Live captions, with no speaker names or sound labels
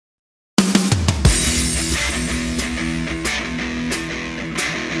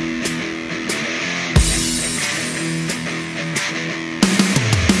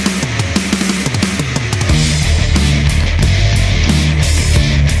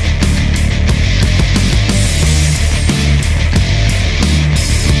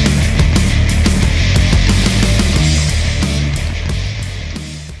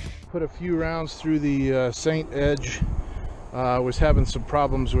rounds through the Saint Edge. Was having some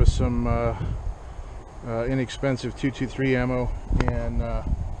problems with some inexpensive 223 ammo, and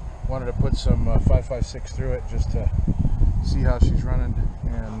wanted to put some 5.56 through it just to see how she's running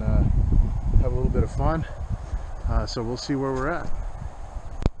and have a little bit of fun. So we'll see where we're at.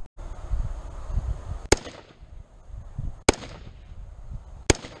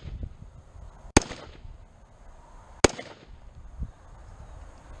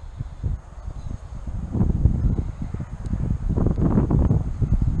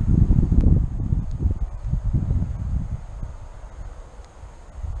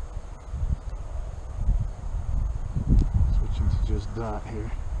 Just dot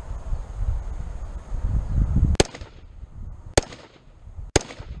here.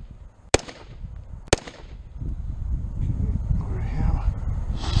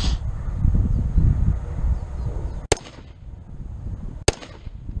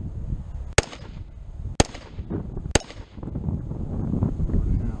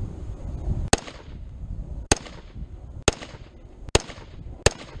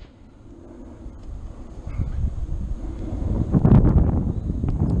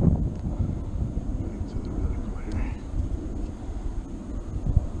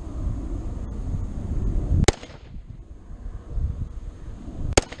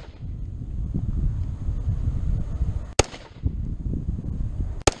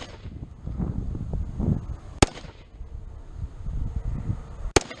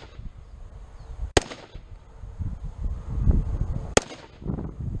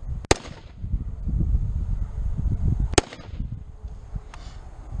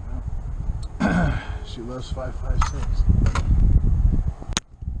 She loves 5.56.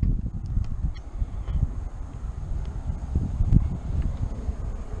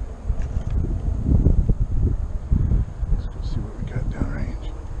 Let's go see what we got downrange.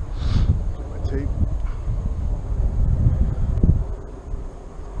 Get my tape.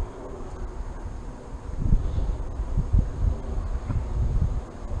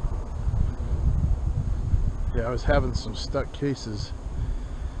 Yeah, I was having some stuck cases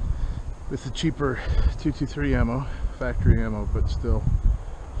with the cheaper 223 ammo, factory ammo, but still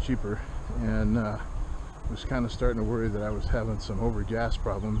cheaper, and was kind of starting to worry that I was having some over gas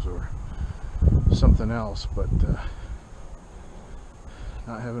problems or something else, but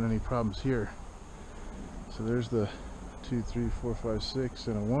not having any problems here. So there's the 2, 3, 4, 5, 6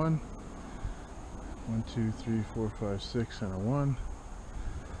 and a 1. 1, 2, 3, 4, 5, 6 and a 1.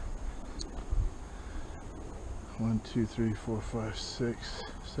 1, 2, 3, 4, 5, 6,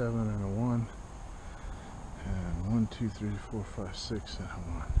 7 and a 1, and 1, 2, 3, 4, 5, 6 and a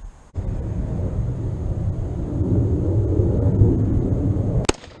 1.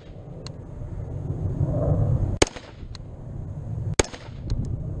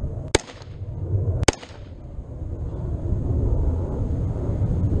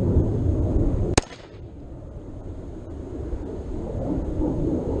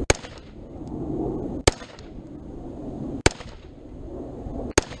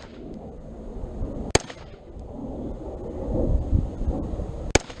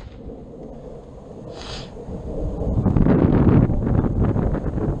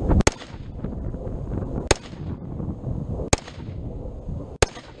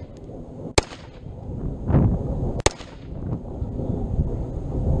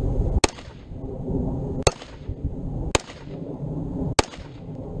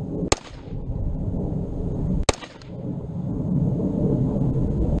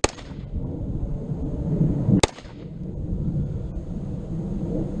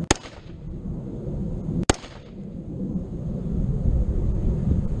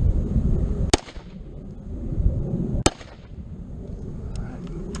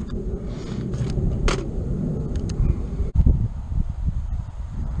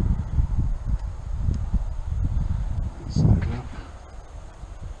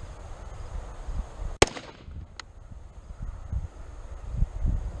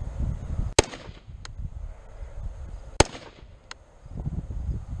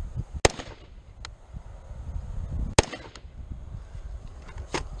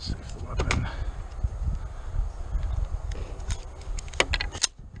 Safe the weapon.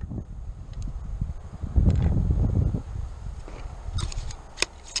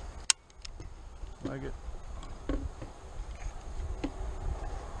 Like it.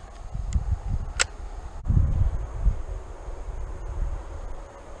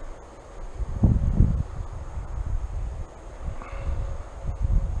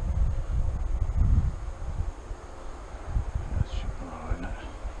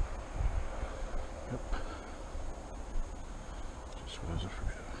 Just was a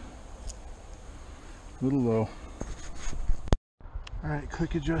forget. A little low. Alright,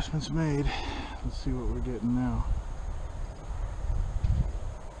 quick adjustments made. Let's see what we're getting now.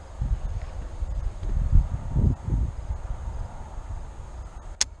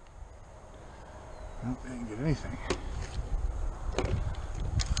 Nope, didn't get anything.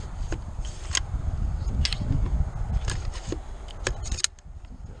 That's interesting. I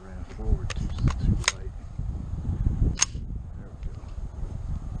think that ran forward too light. There we go.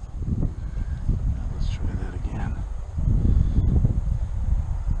 Now let's try that again.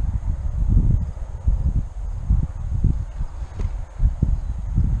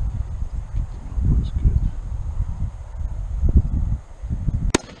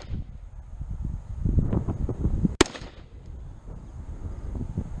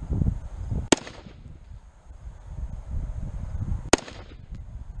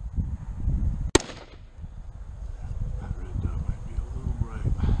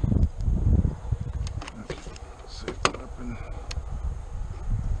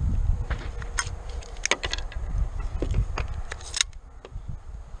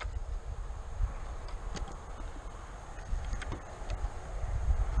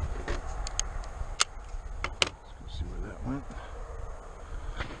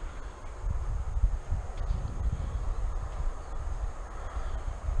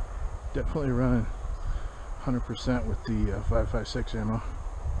 Definitely running 100% with the 5.56 ammo,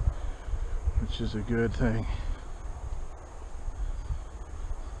 which is a good thing.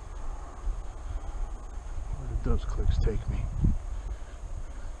 Where did those clicks take me?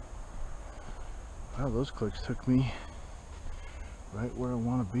 Wow, those clicks took me right where I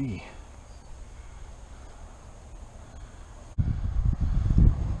want to be.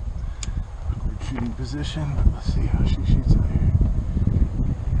 Awkward shooting position, but let's see how she shoots out here.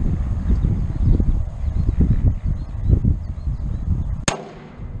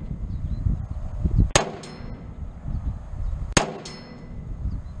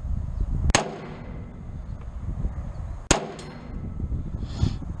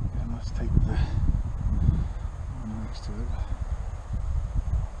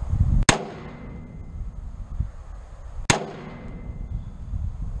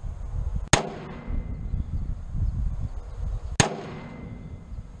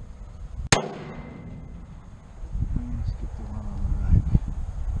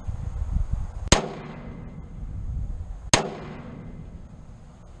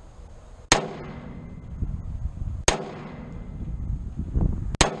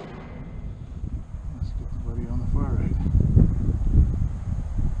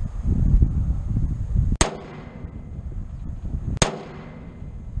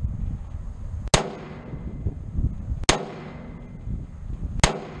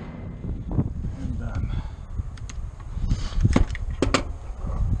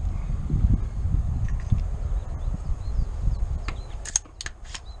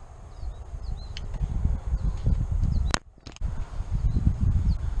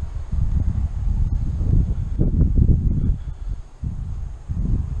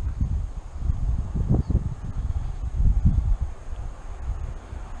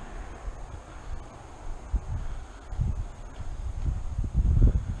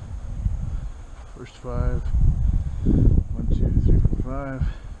 First 5. 1, 2, 3, 4, 5.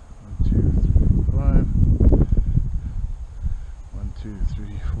 1, 2, 3, 4, 5. 1, 2, 3,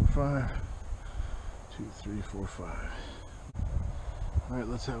 4, 5. 2, 3, 4, 5. Alright,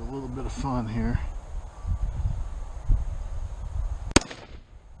 let's have a little bit of fun here.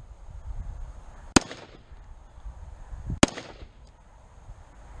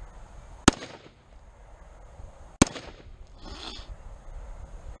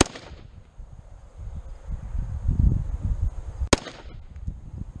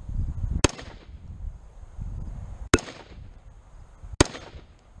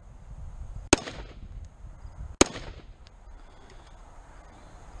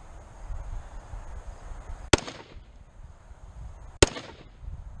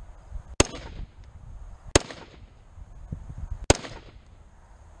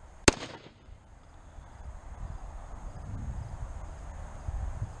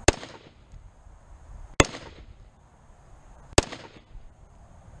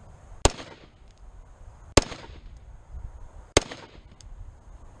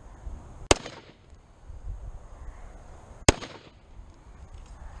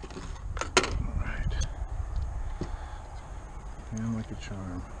 And like a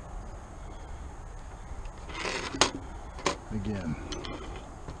charm. Again.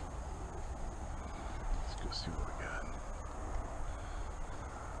 Let's go see what we got.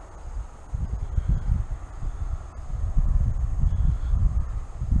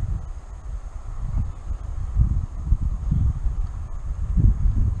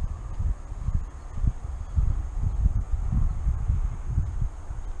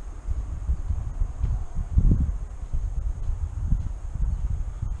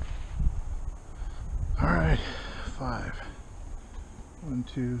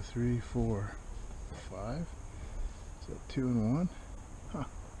 2, 3, 4, 5. Is that 2 and 1? Huh.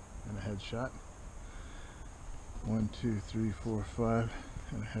 And a headshot. 1, 2, 3, 4, 5,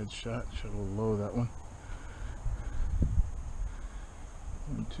 and a headshot. Shuttle low, that one.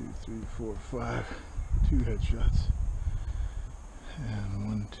 1, 2, 3, 4, 5. 2 headshots. And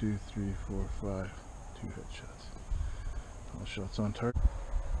 1, 2, 3, 4, 5. 2 headshots. All shots on target.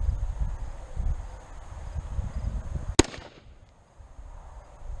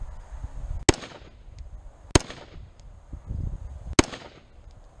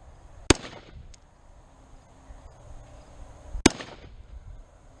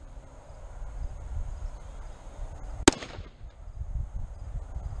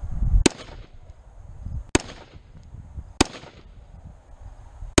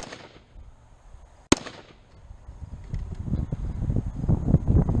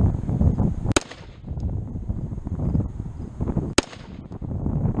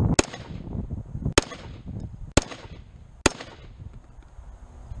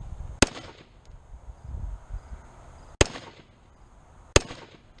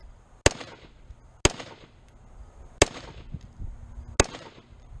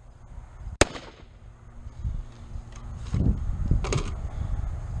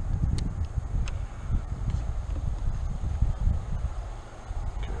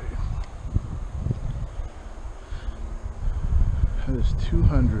 That is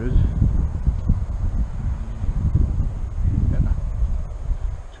 200. Yeah,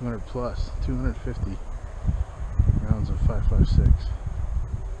 200 plus, 250 rounds of 5.56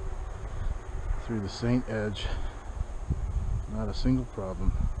 through the Saint edge. Not a single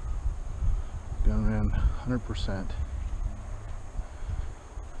problem. Gun ran 100%,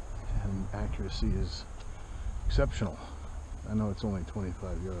 and accuracy is exceptional. I know it's only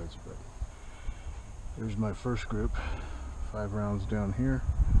 25 yards, but there's my first group. 5 rounds down here.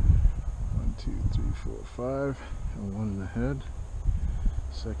 1, 2, 3, 4, 5, and 1 in the head.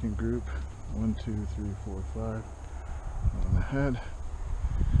 Second group. 1, 2, 3, 4, 5, 1 in the head.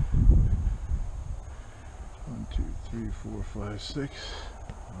 1, 2, 3, 4, 5, 6,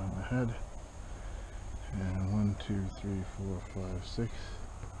 1 in the head. And 1, 2, 3, 4, 5, 6,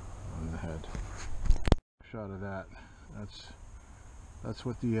 1 in the head. Shot of that. That's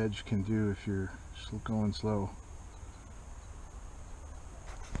what the edge can do if you're going slow.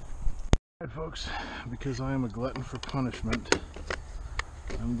 Alright folks, because I am a glutton for punishment,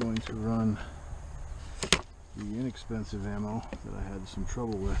 I'm going to run the inexpensive ammo that I had some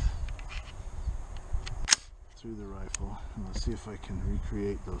trouble with through the rifle, and let's see if I can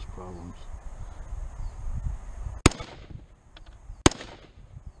recreate those problems.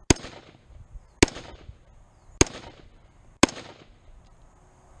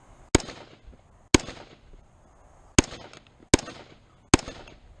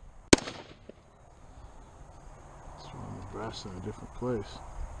 Brass in a different place.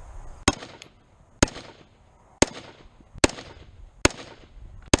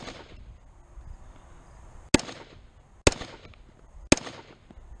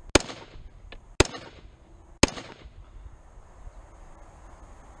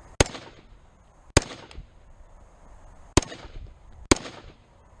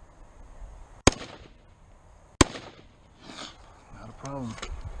 Not a problem.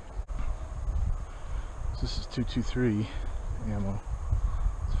 This is 223 ammo.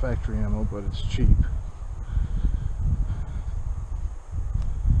 It's factory ammo, but it's cheap.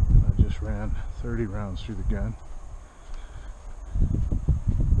 And I just ran 30 rounds through the gun.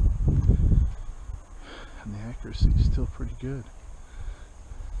 And the accuracy is still pretty good.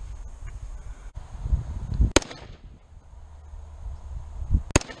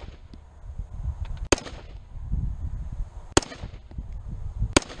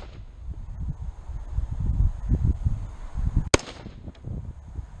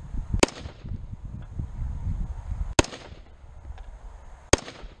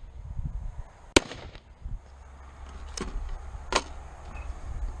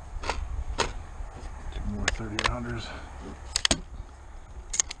 More 3800s.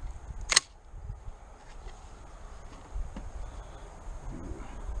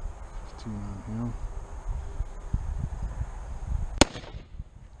 15 on him.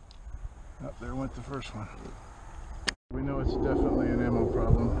 Oh, there went the first one. We know it's definitely an ammo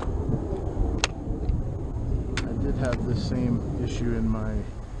problem. I did have this same issue in my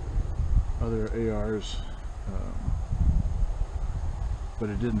other ARs, but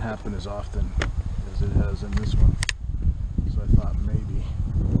it didn't happen as often as it has in this one. So I thought maybe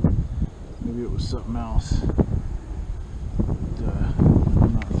it was something else. But,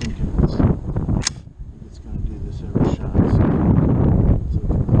 I'm not thinking it's going to do this every shot. So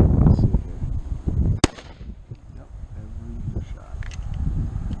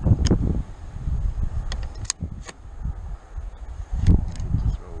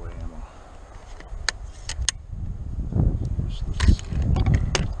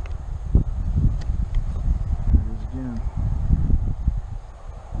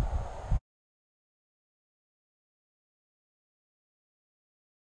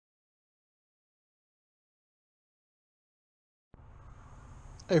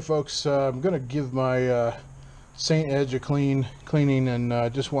Hey folks, I'm going to give my Saint Edge a cleaning,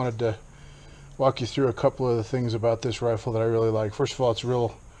 and just wanted to walk you through a couple of the things about this rifle that I really like. First of all, it's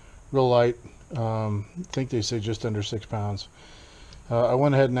real light. I think they say just under 6 pounds. I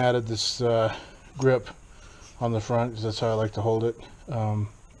went ahead and added this grip on the front because that's how I like to hold it. It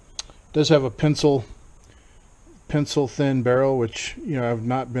does have a pencil thin barrel, which I've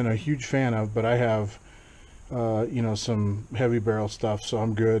not been a huge fan of, but I have some heavy barrel stuff, so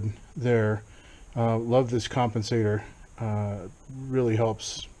I'm good there. Love this compensator. Really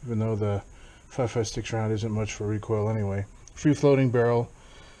helps, even though the 5.56 round isn't much for recoil anyway. Free floating barrel.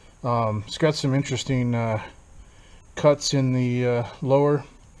 It's got some interesting cuts in the lower.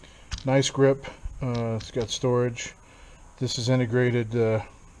 Nice grip. It's got storage. This is integrated,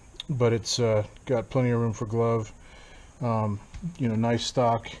 but it's got plenty of room for glove. Nice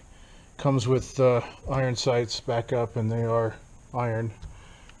stock. Comes with iron sights back up, and they are iron.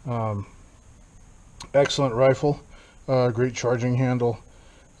 Excellent rifle. Great charging handle.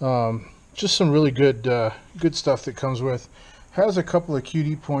 Just some really good stuff that comes with. Has a couple of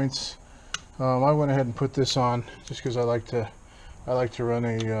QD points. I went ahead and put this on just because I like to run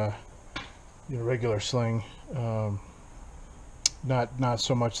a regular sling. Not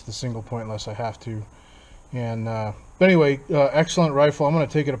so much the single point unless I have to. And but anyway, excellent rifle. I'm going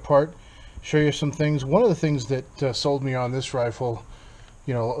to take it apart, show you some things. One of the things that sold me on this rifle,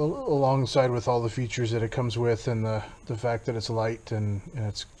 alongside with all the features that it comes with, and the fact that it's light and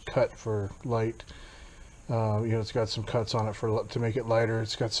it's cut for light. It's got some cuts on it to make it lighter.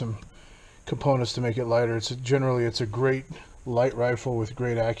 It's got some components to make it lighter. It's a great light rifle with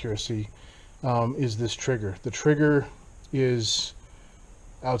great accuracy. Is this trigger? The trigger is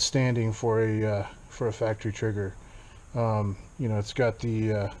outstanding for a factory trigger. It's got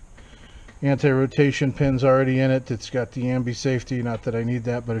the anti-rotation pins already in it. It's got the ambi safety, not that I need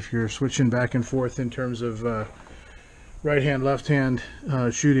that, but if you're switching back and forth in terms of right hand, left hand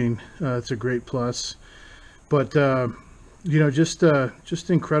shooting, it's a great plus. But just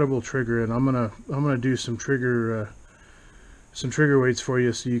incredible trigger, and I'm gonna do some trigger weights for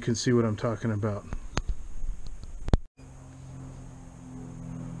you so you can see what I'm talking about.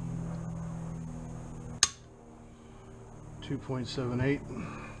 .78.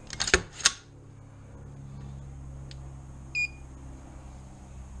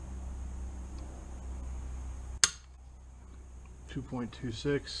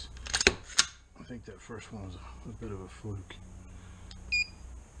 2.26. I think that first one was a bit of a fluke.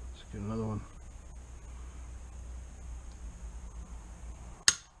 Let's get another one.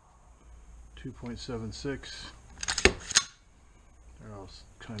 2.76. They're all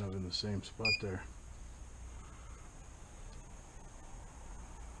kind of in the same spot there.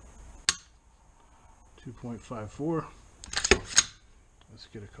 2.54. Let's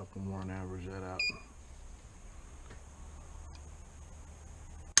get a couple more and average that out.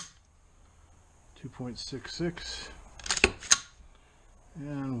 2.66,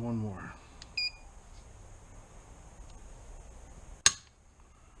 and one more.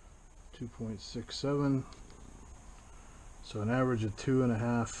 2.67. So an average of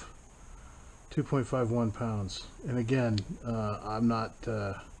 2.51 pounds. And again, I'm not.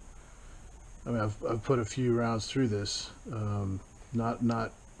 I've put a few rounds through this. Not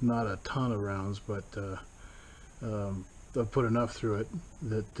a ton of rounds, but I've put enough through it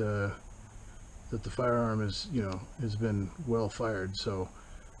that the firearm is, has been well fired. So,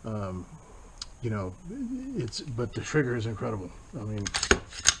 but the trigger is incredible. I mean,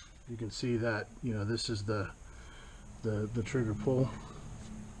 you can see that, this is the trigger pull.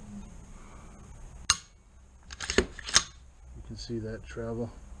 You can see that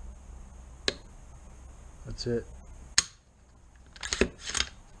travel. That's it.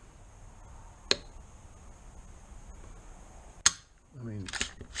 I mean,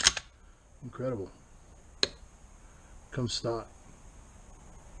 incredible. Comes stock.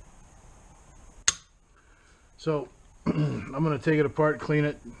 So I'm going to take it apart, clean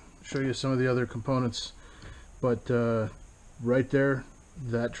it, show you some of the other components, but right there,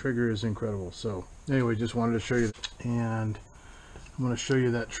 that trigger is incredible. So anyway, just wanted to show you, and I'm going to show you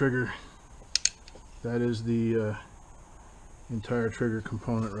that trigger. That is the entire trigger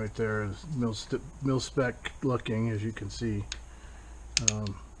component right there. Is mil spec looking, as you can see.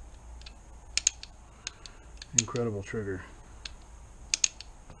 Incredible trigger.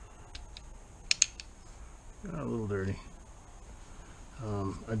 Got a little dirty.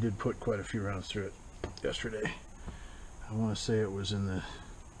 I did put quite a few rounds through it yesterday. I want to say it was in the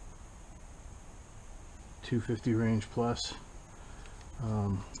 250 range plus.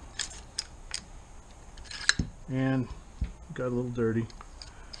 And got a little dirty.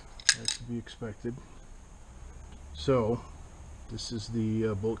 That's to be expected. So this is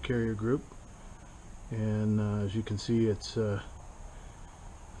the bolt carrier group, and as you can see, it's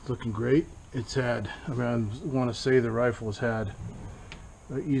looking great. It's had, I mean, I want to say the rifle has had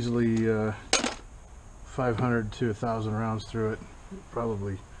easily 500 to 1,000 rounds through it,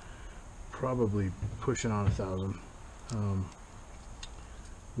 probably pushing on 1,000,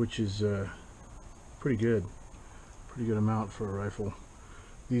 which is pretty good amount for a rifle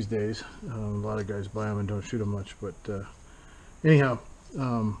these days. A lot of guys buy them and don't shoot them much, but anyhow,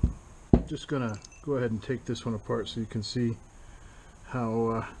 just gonna go ahead and take this one apart so you can see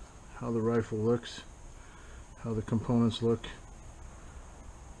how the rifle looks, how the components look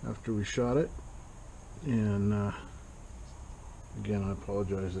after we shot it. And again, I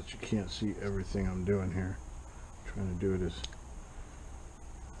apologize that you can't see everything I'm doing here. I'm trying to do it as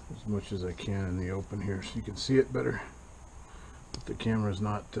much as I can in the open here so you can see it better, but the camera is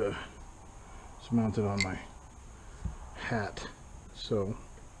not it's mounted on my hat. So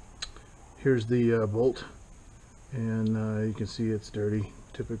here's the bolt, and you can see it's dirty,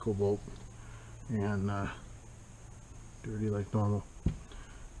 typical bolt, and dirty like normal,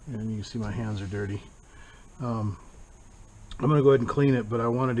 and you can see my hands are dirty. I'm gonna go ahead and clean it, but I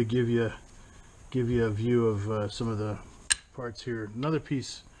wanted to give you a view of some of the parts here. Another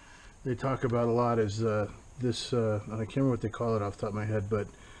piece they talk about a lot is this, I can't remember what they call it off the top of my head, but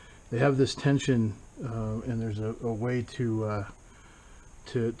they have this tension, and there's a way to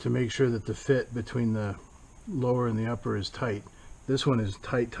make sure that the fit between the lower and the upper is tight. This one is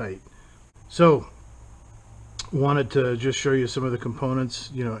tight. So wanted to just show you some of the components.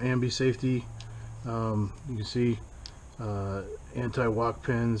 You know, ambi safety, you can see anti-walk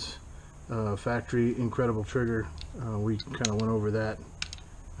pins, factory incredible trigger. We kind of went over that.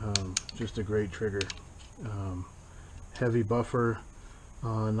 Just a great trigger. Heavy buffer,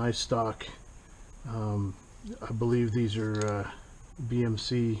 nice stock. I believe these are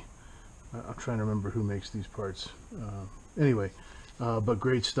BMC. I'm trying to remember who makes these parts. Anyway, but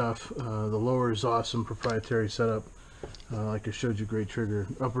great stuff. The lower is awesome, proprietary setup. Like I showed you, great trigger.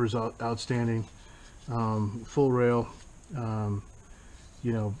 Upper is outstanding. Full rail.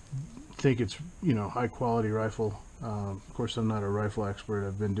 You know, think it's, you know, high quality rifle. Of course, I'm not a rifle expert.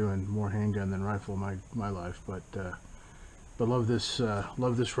 I've been doing more handgun than rifle my life, but love this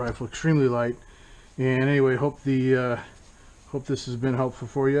rifle. Extremely light. And anyway, hope this has been helpful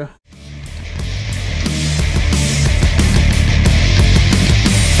for you.